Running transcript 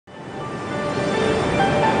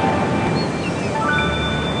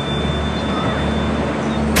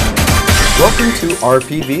Welcome to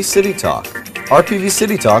RPV City Talk. RPV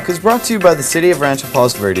City Talk is brought to you by the City of Rancho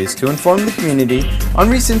Palos Verdes to inform the community on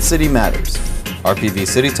recent city matters. RPV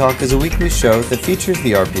City Talk is a weekly show that features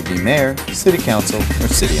the RPV mayor, city council, or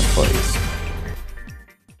city employees.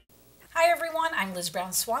 Hi everyone, I'm Liz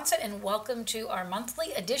Brown Swanson and welcome to our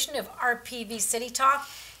monthly edition of RPV City Talk.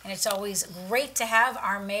 And it's always great to have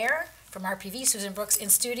our mayor from RPV, Susan Brooks, in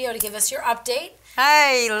studio to give us your update.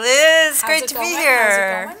 Hi, Liz. Great to be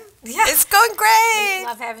here. How's it going? Yeah. It's going great. We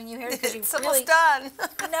love having you here because you It's really almost done.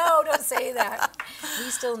 No, don't say that.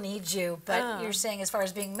 We still need you, but you're saying as far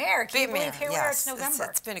as being mayor, can you believe here we are? It's November.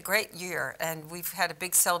 It's been a great year, and we've had a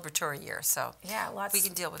big celebratory year, so yeah, lots. We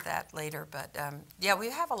can deal with that later. But yeah,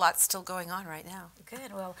 we have a lot still going on right now.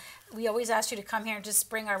 Good. Well, we always ask you to come here and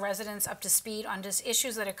just bring our residents up to speed on just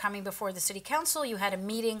issues that are coming before the city council. You had a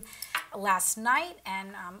meeting last night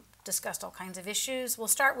and discussed all kinds of issues. We'll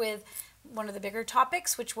start with one of the bigger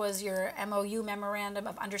topics, which was your MOU, Memorandum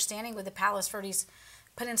of Understanding, with the Palos Verdes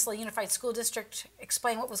Peninsula Unified School District.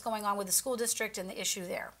 Explain what was going on with the school district and the issue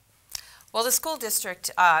there. Well, the school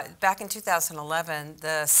district, back in 2011,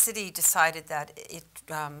 the city decided that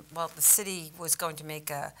the city was going to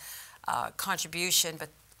make a contribution, but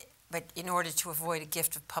in order to avoid a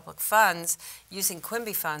gift of public funds, using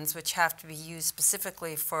Quimby funds, which have to be used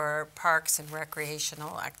specifically for parks and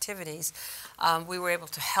recreational activities, we were able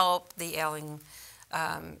to help the ailing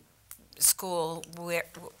school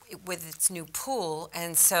with its new pool.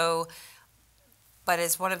 And so, but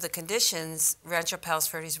as one of the conditions, Rancho Palos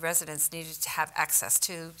Verdes residents needed to have access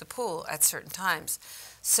to the pool at certain times.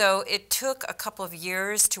 So it took a couple of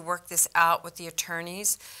years to work this out with the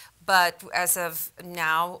attorneys. But as of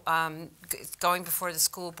now, going before the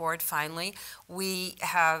school board finally, we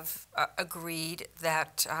have agreed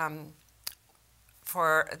that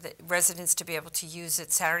for the residents to be able to use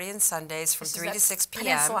it Saturday and Sundays from 3 to 6 p.m.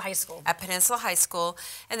 Peninsula High School. At Peninsula High School.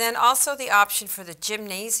 And then also the option for the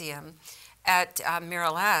gymnasium at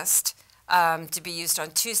Mira Est to be used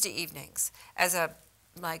on Tuesday evenings as a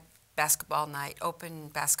basketball night, open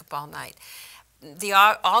basketball night.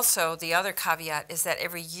 Also, the other caveat is that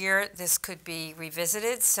every year this could be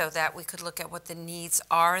revisited so that we could look at what the needs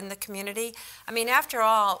are in the community. I mean, after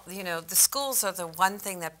all, you know, the schools are the one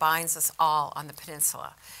thing that binds us all on the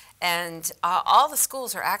peninsula. And all the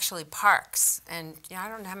schools are actually parks. And you know, I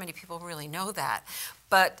don't know how many people really know that.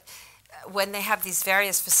 But when they have these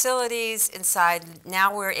various facilities inside,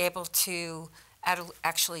 now we're able to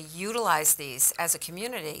actually utilize these as a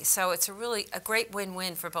community. So it's a great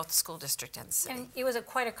win-win for both the school district and the city. And it was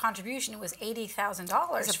quite a contribution. It was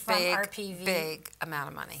 $80,000 from RPV. Big amount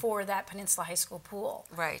of money. For that Peninsula High School pool.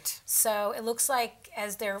 Right. So it looks like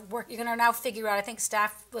as they're working, you're going to now figure out, I think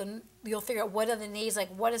staff, you'll figure out what are the needs, like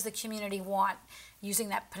what does the community want using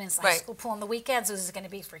that Peninsula High School pool on the weekends. Is it going to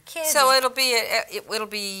be for kids? So it'll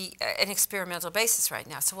be an experimental basis right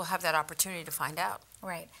now. So we'll have that opportunity to find out.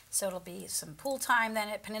 Right. So it'll be some pool time then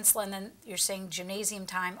at Peninsula, and then you're saying gymnasium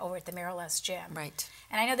time over at the Mira Est gym. Right.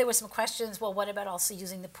 And I know there were some questions, well, what about also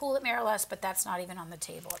using the pool at Mira Est, but that's not even on the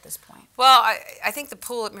table at this point. Well, I think the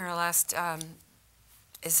pool at Mira Est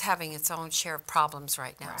is having its own share of problems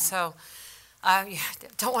right now. Right. So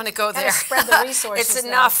don't want to go there. Spread the resources. It's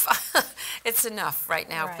enough. It's enough right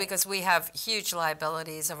now because we have huge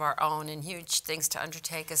liabilities of our own and huge things to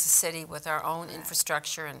undertake as a city with our own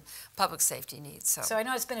infrastructure and public safety needs. So I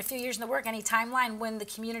know it's been a few years in the work. Any timeline when the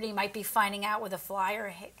community might be finding out with a flyer?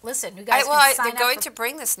 Hey, listen, you guys can sign up. They're going to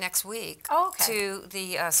bring this next week to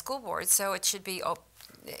the school board, so it should be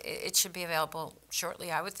available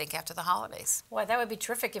shortly, I would think, after the holidays. Well, that would be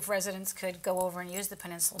terrific if residents could go over and use the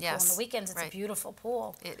Peninsula pool on the weekends. It's a beautiful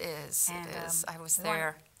pool. It is. And, it is. I was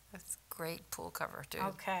there. It's great pool cover, too.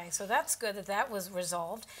 Okay, so that's good that that was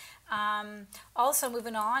resolved. Also,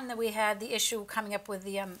 moving on, we had the issue coming up with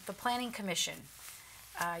the Planning Commission.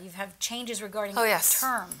 You've had changes regarding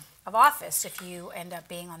term of office if you end up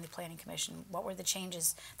being on the Planning Commission. What were the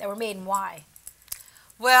changes that were made and why?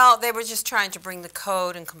 Well, they were just trying to bring the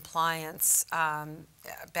code and compliance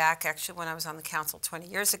back. Actually, when I was on the council 20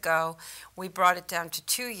 years ago, we brought it down to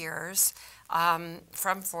 2 years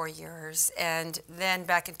from 4 years. And then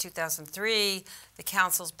back in 2003, the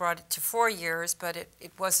councils brought it to 4 years, but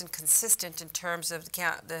it wasn't consistent in terms of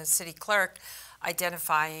the city clerk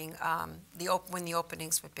identifying when the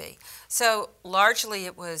openings would be. So largely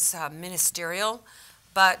it was ministerial,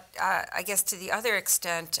 but I guess to the other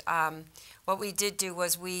extent, what we did do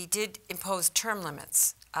was we did impose term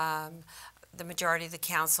limits. The majority of the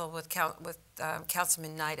council, with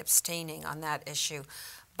Councilman Knight abstaining on that issue,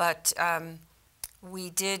 but we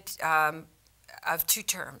did of 2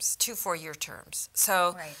 terms, 2 4-year terms.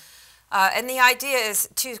 So And the idea is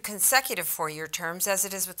 2 consecutive 4-year terms, as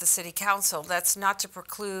it is with the city council. That's not to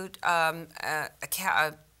preclude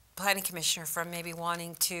a planning commissioner from maybe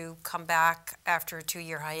wanting to come back after a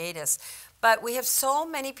 2-year hiatus. But we have so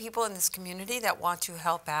many people in this community that want to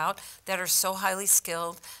help out, that are so highly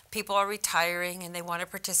skilled. People are retiring and they want to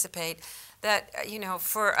participate. That,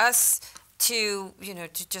 for us to,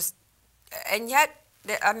 to just, and yet,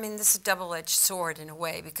 I mean, this is a double-edged sword in a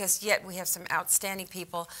way, because yet we have some outstanding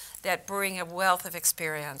people that bring a wealth of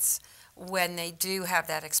experience when they do have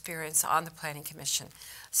that experience on the Planning Commission.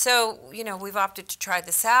 So, we've opted to try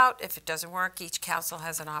this out. If it doesn't work, each council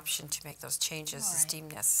has an option to make those changes as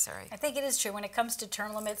deemed necessary. I think it is true. When it comes to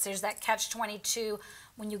term limits, there's that catch-22.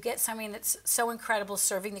 When you get somebody that's so incredible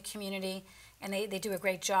serving the community and they do a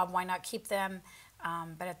great job, why not keep them?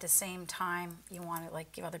 But at the same time, you want to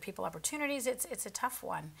give other people opportunities. It's a tough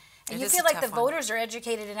one. And you feel like the voters are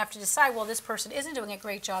educated enough to decide, well, this person isn't doing a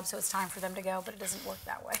great job, so it's time for them to go, but it doesn't work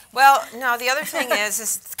that way. Well, no, the other thing is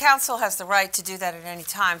the council has the right to do that at any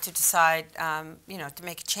time, to decide, to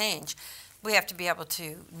make a change. We have to be able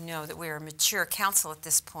to know that we're a mature council at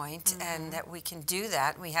this point, and that we can do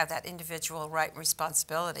that. We have that individual right and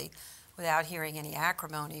responsibility without hearing any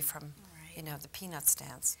acrimony from the peanut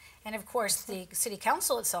stands. And of course, the city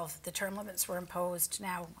council itself, the term limits were imposed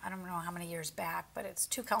now, I don't know how many years back, but it's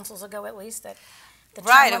 2 councils ago at least that the term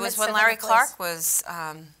Right, it limits was when have been Larry in place. Clark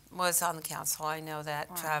was on the council, I know that.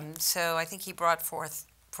 Right. So I think he brought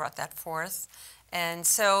that forth. And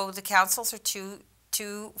so the councils are 2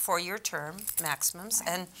 4-year term maximums,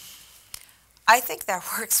 and I think that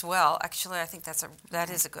works well. Actually, I think that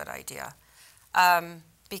is a good idea,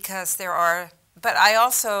 because but I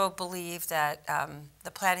also believe that the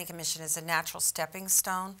Planning Commission is a natural stepping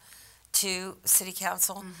stone to City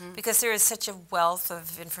Council, because there is such a wealth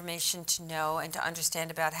of information to know and to understand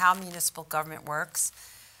about how municipal government works.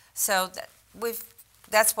 So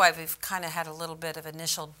that's why we've kind of had a little bit of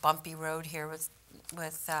initial bumpy road here with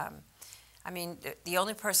I mean, the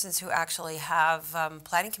only persons who actually have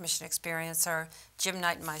Planning Commission experience are Jim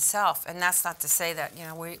Knight and myself, and that's not to say that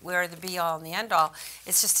we're the be-all and the end-all.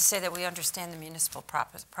 It's just to say that we understand the municipal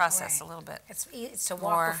process a little bit. It's to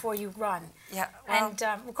walk before you run. Yeah. Well, And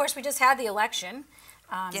of course, we just had the election.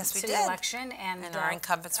 Yes, we city did. election, and our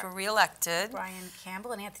incumbents were reelected. Brian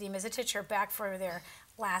Campbell and Anthony Mizatich are back for their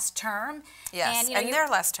last term. Yes, and their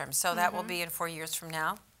last term, so that will be in 4 years from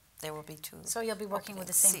now. There will be 2. So you'll be working with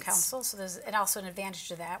the same seats. council, so there's also an advantage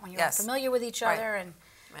to that when you're Yes. familiar with each other and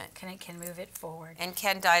Right. can move it forward. And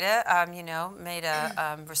Ken Dida, made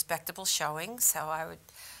a respectable showing, so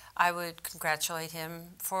I would congratulate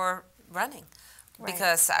him for running,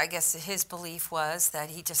 because I guess his belief was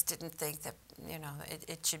that he just didn't think that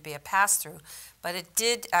it should be a pass-through, but it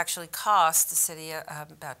did actually cost the city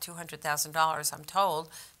about $200,000, I'm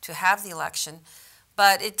told, to have the election.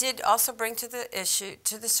 But it did also bring to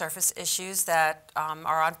the surface issues that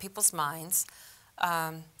are on people's minds.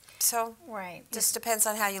 So just depends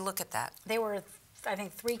on how you look at that. There were, I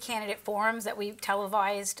think, 3 candidate forums that we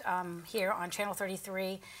televised here on Channel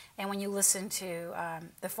 33, and when you listen to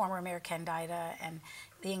the former Mayor Ken Dida and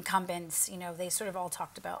the incumbents, they sort of all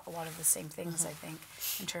talked about a lot of the same things, I think,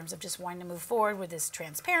 in terms of just wanting to move forward with this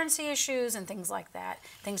transparency issues and things like that,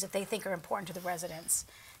 things that they think are important to the residents.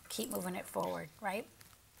 Keep moving it forward, right?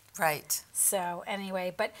 Right. So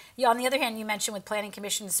anyway, but on the other hand, you mentioned with Planning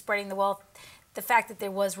Commission spreading the wealth, the fact that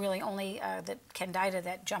there was really only that Ken Dida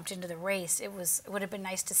that jumped into the race, it would have been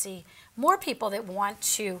nice to see more people that want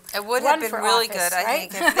to It would run have been for really office, good, I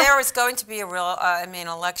right? think. If there was going to be a real,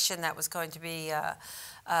 election that was going to be a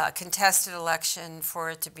contested election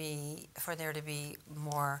for there to be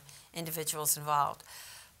more individuals involved.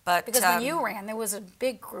 But Because when you ran, there was a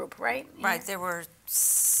big group, right? Right, there were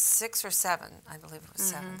 6 or 7, I believe it was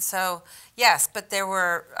 7. So yes, but there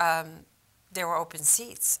were open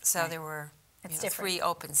seats, so there were 3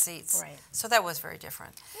 open seats. Right. So that was very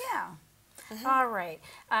different. Yeah. All right.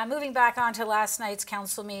 Moving back on to last night's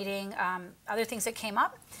council meeting, other things that came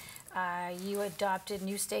up. You adopted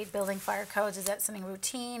new state building fire codes. Is that something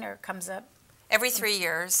routine or comes up? Every 3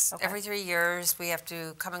 years. Okay. Every 3 years, we have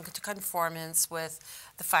to come into conformance with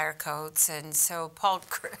the fire codes. And so Paul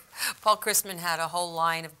Chrisman had a whole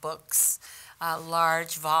line of books,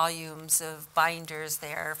 large volumes of binders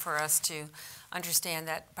there for us to understand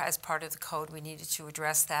that as part of the code we needed to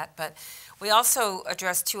address that. But we also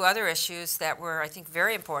addressed 2 other issues that were, I think,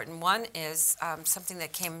 very important. One is something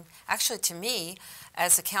that came actually to me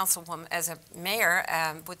as a councilwoman, as a mayor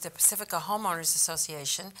with the Pacifica Homeowners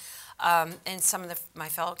Association. And some of my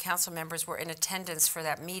fellow council members were in attendance for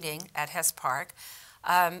that meeting at Hess Park.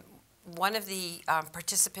 one of the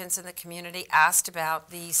participants in the community asked about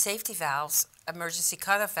the safety valves, emergency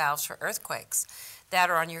cutoff valves for earthquakes that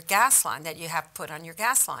are on your gas line, that you have put on your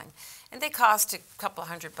gas line. And they cost a couple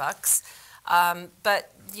 $100.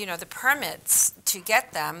 But, you know, the permits to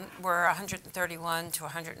get them were $131 to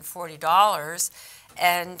 $140.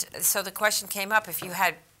 And so the question came up, if you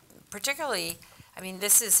had particularly, I mean,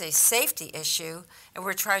 this is a safety issue, and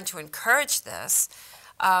we're trying to encourage this,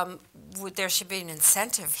 there should be an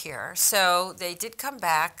incentive here. So they did come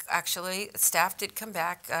back, actually, staff did come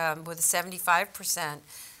back with a 75%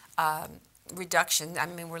 reduction. I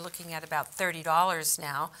mean, we're looking at about $30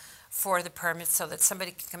 now for the permit so that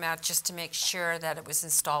somebody can come out just to make sure that it was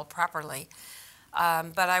installed properly.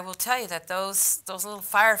 But I will tell you that those little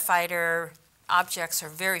firefighter objects are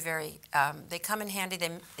very, very, they come in handy.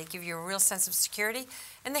 They give you a real sense of security,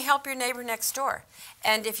 and they help your neighbor next door.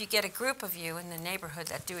 And if you get a group of you in the neighborhood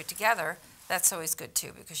that do it together, that's always good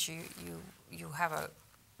too, because you have a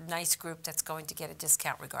nice group that's going to get a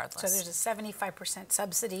discount regardless. So there's a 75%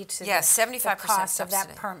 subsidy to yes, 75% the cost subsidy of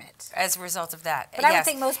that permit. as a result of that. But I would yes.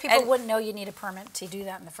 think most people And wouldn't know you need a permit to do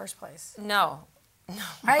that in the first place. No,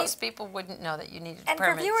 Right? most people wouldn't know that you needed a And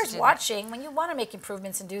permit for to viewers do that. watching, when you want to make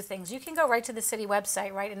improvements and do things, you can go right to the city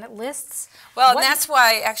website, right, and it lists. Well, what- and that's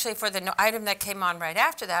why, actually, for the item that came on right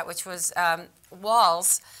after that, which was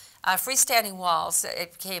walls, freestanding walls,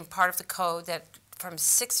 it became part of the code that from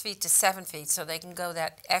 6 feet to 7 feet, so they can go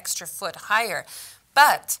that extra foot higher.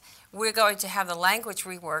 But we're going to have the language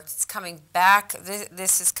reworked. It's coming back.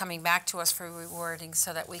 This is coming back to us for rewording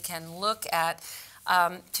so that we can look at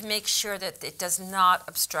to make sure that it does not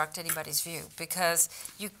obstruct anybody's view. Because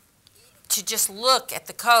to just look at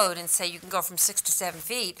the code and say you can go from 6 to 7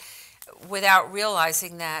 feet without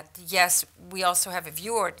realizing that, yes, we also have a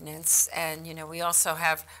view ordinance, and you know, we also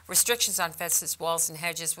have restrictions on fences, walls, and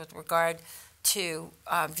hedges with regard to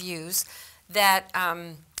views, that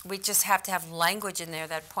we just have to have language in there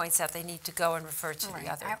that points out they need to go and refer to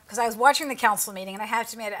the other. Because I was watching the council meeting, and I have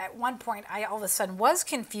to admit, at one point, I all of a sudden was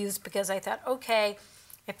confused because I thought, okay,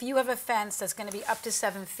 if you have a fence that's going to be up to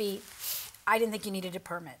 7 feet, I didn't think you needed a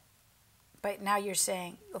permit. But now you're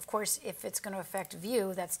saying, of course, if it's going to affect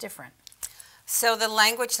view, that's different. So the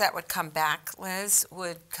language that would come back, Liz,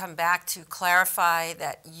 would come back to clarify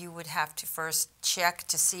that you would have to first check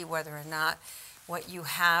to see whether or not what you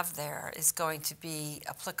have there is going to be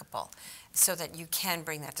applicable, so that you can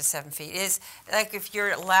bring that to 7 feet. It is like if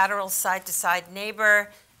you're a lateral side-to-side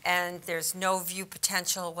neighbor and there's no view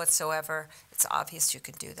potential whatsoever, it's obvious you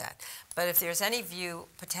can do that. But if there's any view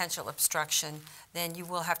potential obstruction, then you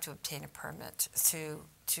will have to obtain a permit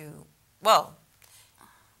well,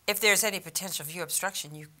 if there's any potential view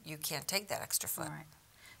obstruction, you can't take that extra foot. All right.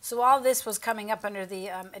 So all this was coming up under the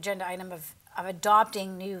agenda item of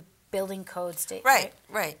adopting new building code state.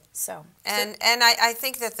 Right. So. And I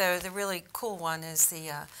think that the really cool one is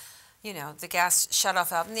the gas shutoff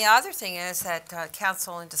valve. And the other thing is that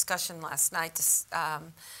council in discussion last night,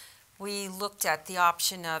 we looked at the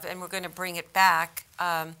option of, and we're going to bring it back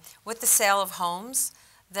with the sale of homes.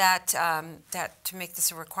 That to make this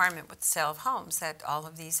a requirement with the sale of homes, that all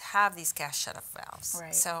of these have these gas shutoff valves.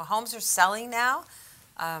 Right. So homes are selling now.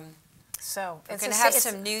 So we're going to have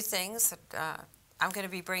some new things that I'm going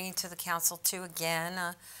to be bringing to the council too again.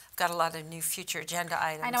 I've got a lot of new future agenda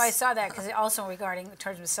items. I know I saw that because also regarding in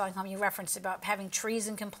terms of selling home, you referenced about having trees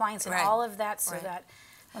in compliance and all of that, so that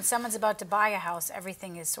when someone's about to buy a house,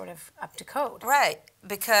 everything is sort of up to code. Right,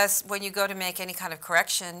 because when you go to make any kind of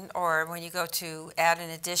correction, or when you go to add an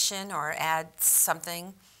addition or add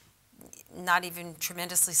something not even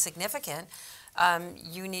tremendously significant,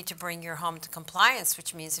 you need to bring your home to compliance,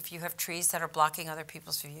 which means if you have trees that are blocking other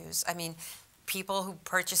people's views. I mean, people who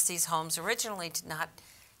purchased these homes originally did not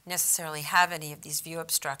necessarily have any of these view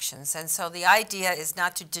obstructions. And so the idea is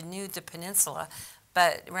not to denude the peninsula,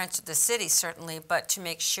 but the city certainly, but to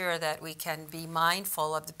make sure that we can be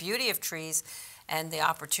mindful of the beauty of trees and the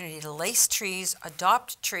opportunity to lace trees,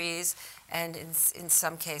 adopt trees, and in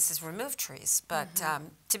some cases remove trees, but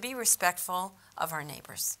to be respectful of our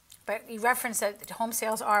neighbors. But you referenced that home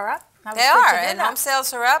sales are up. They are, and home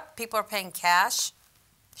sales are up. People are paying cash.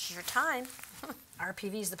 It's your time.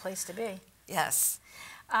 RPV is the place to be. Yes.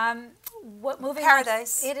 Moving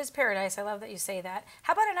Paradise. On, it is paradise. I love that you say that.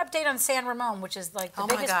 How about an update on San Ramon, which is like the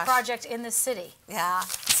biggest project in the city? Yeah.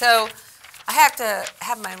 So I have to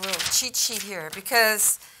have my little cheat sheet here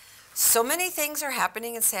because so many things are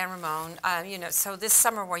happening in San Ramon. So this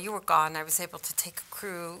summer while you were gone, I was able to take a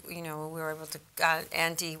crew. We were able to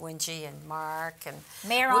Andy, Wingy, and Mark, and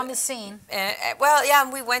Mayor on the scene. Well, yeah,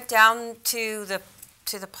 and we went down to the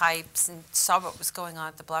to the pipes and saw what was going on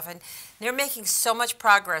at the bluff. And they're making so much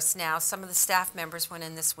progress now. Some of the staff members went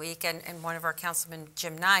in this week, and one of our councilmen,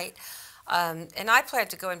 Jim Knight, and I plan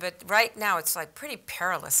to go in, but right now it's like pretty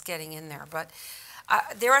perilous getting in there. But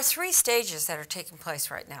there are 3 stages that are taking place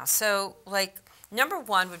right now. So like number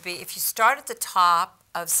 1 would be if you start at the top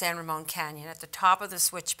of San Ramon Canyon, at the top of the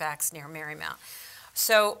switchbacks near Marymount.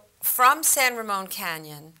 So from San Ramon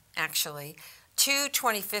Canyon, actually, to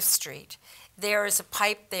 25th Street, there is a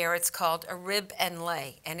pipe there. It's called a rib and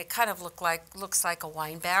lay, and it kind of looks like a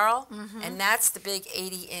wine barrel, and that's the big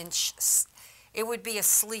 80-inch. It would be a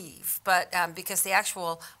sleeve, but because the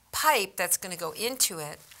actual pipe that's going to go into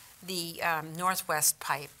it, the northwest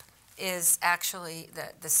pipe, is actually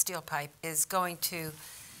the steel pipe is going to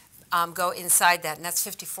go inside that, and that's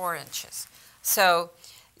 54 inches. So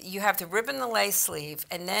you have the rib and the lay sleeve,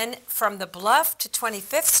 and then from the bluff to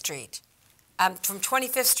 25th Street, from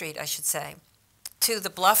 25th Street, I should say, to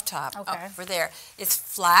the bluff top over there. It's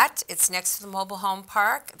flat. It's next to the mobile home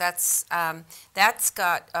park. That's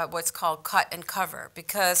got what's called cut and cover,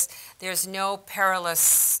 because there's no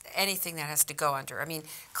perilous anything that has to go under. I mean,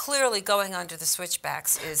 clearly going under the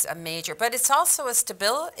switchbacks is a major, but it's also a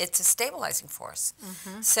stabilizing force.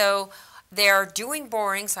 So they're doing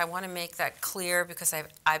borings. I want to make that clear because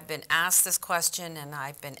I've been asked this question, and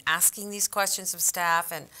I've been asking these questions of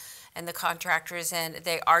staff and the contractors, and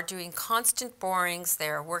they are doing constant borings.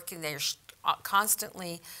 They're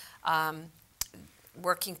constantly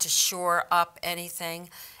working to shore up anything.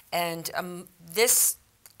 And this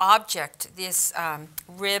object, this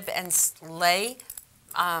rib and lay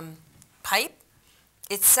pipe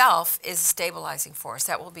itself is a stabilizing force.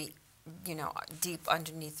 That will be, you know, deep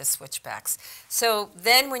underneath the switchbacks. So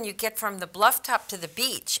then when you get from the bluff top to the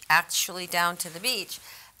beach, actually down to the beach,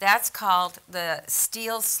 that's called the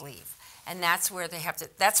steel sleeve, and that's where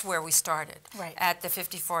that's where we started, at the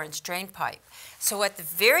 54-inch drain pipe. So at the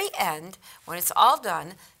very end, when it's all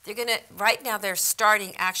done, right now they're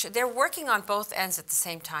starting, they're working on both ends at the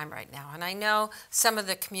same time right now. And I know some of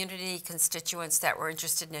the community constituents that were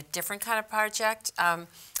interested in a different kind of project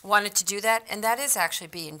wanted to do that, and that is actually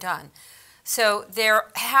being done. So they're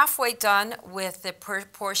halfway done with the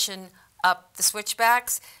portion up the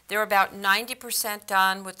switchbacks. They're about 90%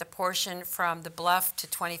 done with the portion from the bluff to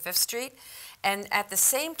 25th Street. And at the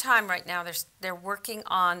same time right now, they're working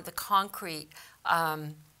on the concrete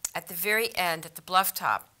at the very end, at the bluff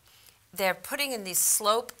top. They're putting in these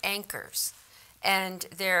slope anchors, and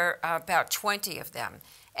there are about 20 of them.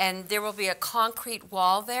 And there will be a concrete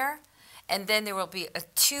wall there, and then there will be a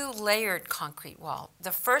 2-layered concrete wall.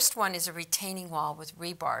 The first one is a retaining wall with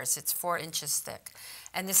rebars. It's 4 inches thick.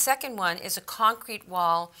 And the second one is a concrete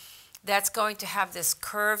wall that's going to have this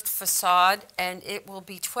curved facade, and it will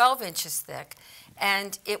be 12 inches thick.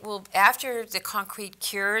 And it will, after the concrete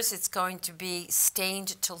cures, it's going to be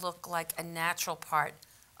stained to look like a natural part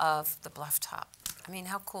of the bluff top. I mean,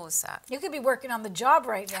 how cool is that? You could be working on the job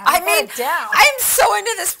right now. I mean, I'm so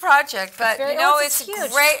into this project, but you know, it's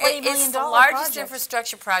huge. Great. It's the largest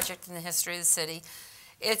infrastructure project in the history of the city.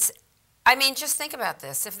 I mean, just think about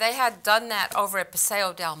this. If they had done that over at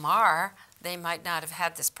Paseo del Mar, they might not have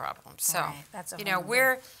had this problem. So, you know,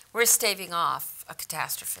 we're staving off a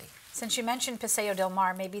catastrophe. Since you mentioned Paseo del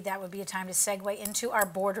Mar, maybe that would be a time to segue into our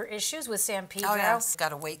border issues with San Pedro. Oh, yes. Got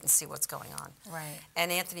to wait and see what's going on. Right. And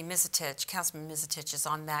Anthony Mizitich, Councilman Mizitich, is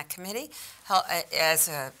on that committee as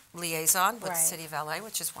a liaison with the City of LA,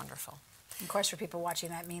 which is wonderful. Of course, for people watching,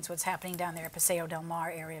 that means what's happening down there at Paseo del Mar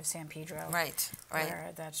area of San Pedro. Right, right.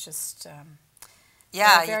 Where that's just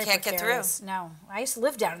yeah, you can't get through. No, I used to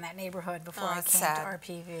live down in that neighborhood before I came to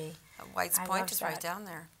RPV. White's Point is right down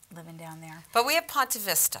there. Living down there. But we have Ponte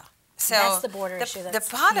Vista. So that's the border issue. The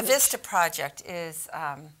Ponte Vista project is,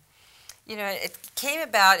 you know, it came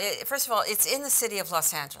about. First of all, it's in the city of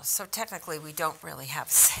Los Angeles, so technically we don't really have a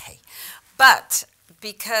say. But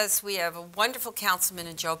because we have a wonderful councilman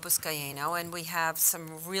in Joe Buscaino, and we have some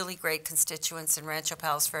really great constituents in Rancho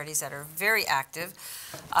Palos Verdes that are very active,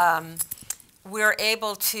 we're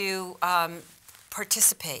able to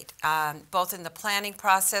participate both in the planning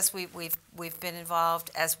process. We've been involved,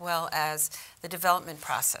 as well as the development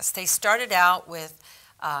process. They started out with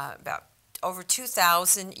about over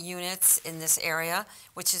 2,000 units in this area,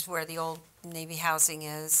 which is where the old Navy housing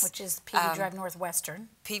is. Which is PV Drive Northwestern.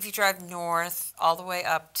 PV Drive North, all the way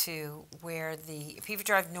up to where the PV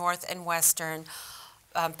Drive North and Western,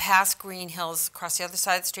 past Green Hills, across the other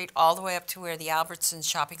side of the street, all the way up to where the Albertson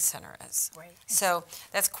Shopping Center is. Right. So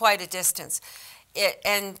that's quite a distance.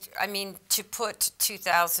 And I mean, to put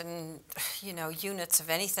 2,000, you know, units of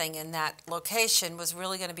anything in that location was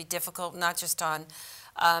really going to be difficult, not just on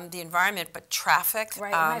the environment, but traffic. Right,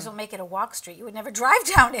 you might as well make it a walk street. You would never drive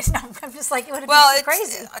down it. No, I'm just like, it would have Well, been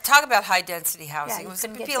crazy. talk about high-density housing. you It was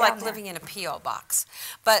couldn't get feel down like there. living in a P.O. box.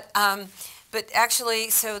 But actually,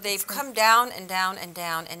 so they've come down and down and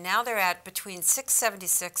down, and now they're at between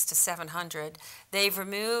 676 to 700. They've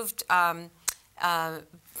removed,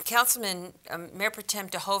 Councilman Mayor Pro Tem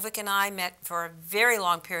DeHovic and I met for a very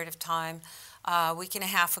long period of time, a week and a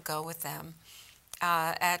half ago with them.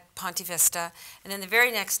 At Ponte Vista. And then the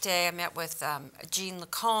very next day, I met with Jean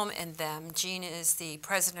Lacombe and them. Jean is the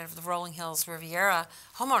president of the Rolling Hills Riviera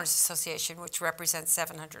Homeowners Association, which represents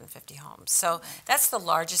 750 homes. So that's the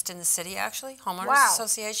largest in the city, actually, Homeowners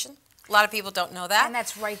Association. A lot of people don't know that. And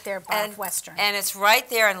that's right there by Western. And it's right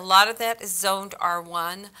there, and a lot of that is zoned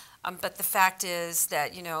R1. But the fact is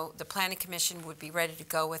that, you know, the Planning Commission would be ready to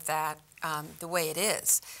go with that the way it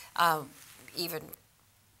is, even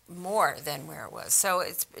more than where it was. So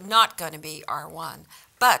it's not going to be R1.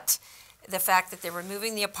 But the fact that they're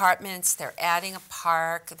removing the apartments, they're adding a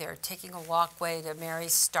park, they're taking a walkway to Mary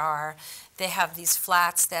Star, they have these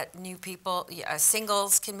flats that new people,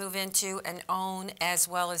 singles can move into and own, as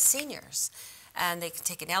well as seniors. And they can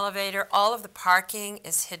take an elevator. All of the parking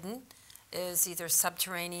is hidden, is either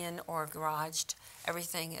subterranean or garaged.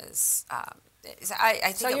 Everything is I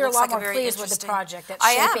think So it you're a looks lot like more very pleased with the interesting project that's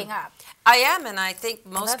I shaping am. up. I am, and I think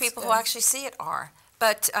most that's people who good. actually see it are.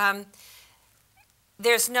 But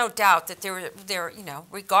there's no doubt that there, you know,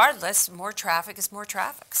 regardless, more traffic is more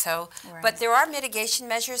traffic. So, but there are mitigation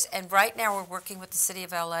measures, and right now we're working with the City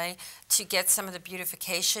of LA to get some of the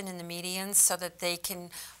beautification in the medians so that they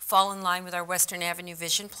can fall in line with our Western Avenue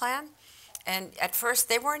vision plan. And at first,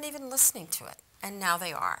 they weren't even listening to it, and now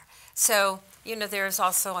they are. So, you know, there's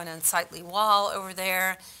also an unsightly wall over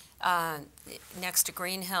there next to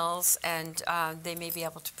Green Hills, and they may be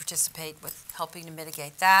able to participate with helping to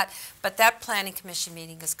mitigate that. But that Planning Commission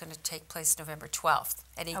meeting is going to take place November 12th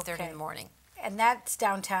at 8:30 in the morning. And that's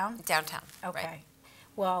downtown? Downtown, Okay. right.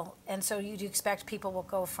 Well, and so you do expect people will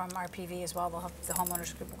go from RPV as well, the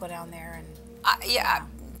homeowners group will go down there and... Yeah,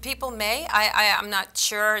 people may. I'm not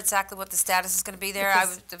sure exactly what the status is going to be there. I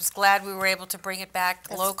was glad we were able to bring it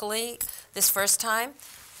back locally this first time.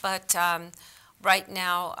 But right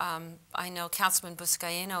now, I know Councilman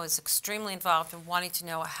Buscaino is extremely involved in wanting to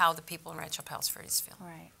know how the people in Rancho Palos Verdes feel.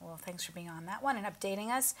 Right. Well, thanks for being on that one and updating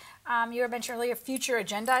us. You were mentioning earlier future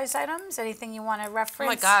agendized items. Anything you want to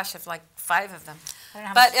reference? Oh my gosh, I have like 5 of them. I don't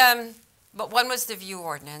know how much... But one was the view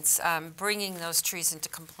ordinance, bringing those trees into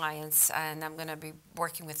compliance, and I'm going to be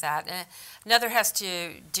working with that. And another has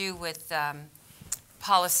to do with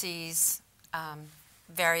policies,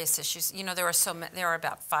 various issues. You know, there are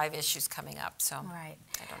about 5 issues coming up, so Right.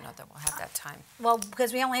 I don't know that we'll have that time. Well,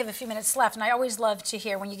 because we only have a few minutes left, and I always love to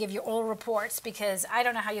hear when you give your oral reports, because I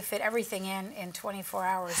don't know how you fit everything in 24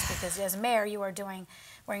 hours, because as mayor, you are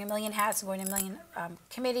wearing a million hats and going to a million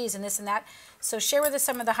committees and this and that. So share with us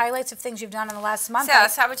some of the highlights of things you've done in the last month.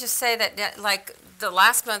 So I would just say that, like, the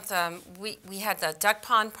last month, we had the Duck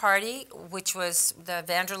Pond Party, which was the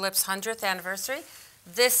Vanderlip's 100th anniversary.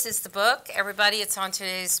 This is the book, everybody. It's on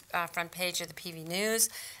today's front page of the PV News.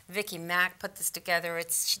 Vicki Mack put this together.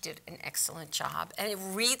 She did an excellent job. And it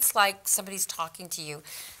reads like somebody's talking to you.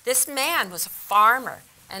 This man was a farmer,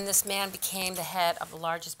 and this man became the head of the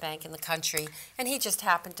largest bank in the country, and he just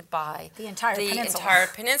happened to buy the entire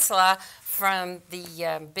peninsula from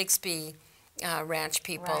the Bixby ranch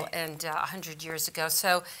people, Right. and 100 years ago.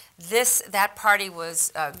 So that party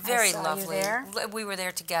was very lovely. You there. We were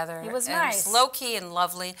there together. It was and nice. It was low-key and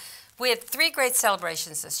lovely. We had 3 great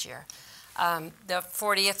celebrations this year. The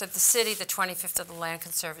 40th of the city, the 25th of the Land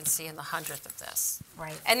Conservancy, and the 100th of this.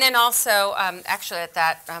 Right. And then also, actually at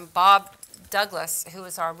that, Bob Douglas, who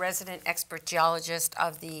is our resident expert geologist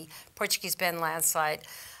of the Portuguese Bend landslide,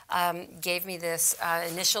 gave me this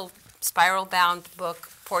initial spiral-bound book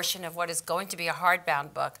portion of what is going to be a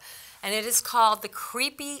hardbound book. And it is called The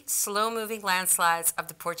Creepy, Slow-Moving Landslides of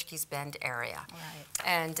the Portuguese Bend Area. Right.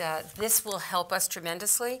 And this will help us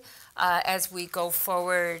tremendously as we go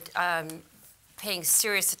forward, paying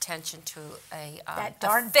serious attention to that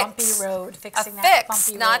darn fix. bumpy road, fixing a that fix,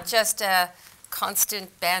 bumpy not road. just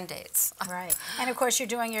constant Band-Aids. Right. And of course, you're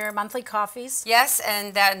doing your monthly coffees. Yes,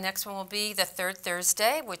 and that next one will be the 3rd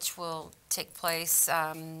Thursday, which will take place,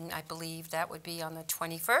 I believe that would be on the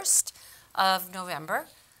 21st of November.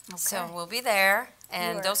 Okay. So we'll be there,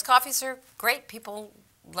 and those coffees are great. People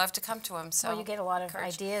love to come to them. So Well, you get a lot of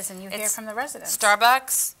ideas, and you hear from the residents.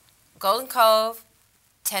 Starbucks, Golden Cove,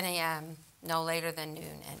 10 a.m., no later than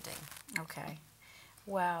noon ending. Okay.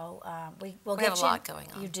 Well, we'll We get have a you. lot going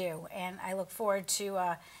on. You do, and I look forward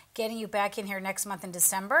to getting you back in here next month in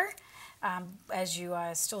December. as you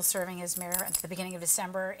still serving as mayor at the beginning of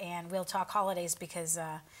December, and we'll talk holidays because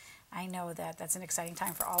I know that that's an exciting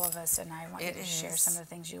time for all of us, and I want you to share some of the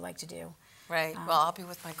things you like to do. Right. Well, I'll be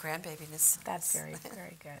with my grandbaby this. That's very,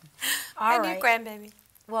 very good. My All new right. grandbaby.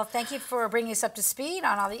 Well, thank you for bringing us up to speed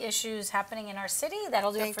on all the issues happening in our city.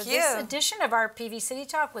 That'll do it Thank for you. this edition of our PV City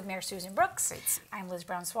Talk with Mayor Susan Brooks. Great. I'm Liz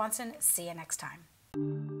Brown Swanson. See you next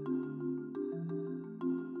time.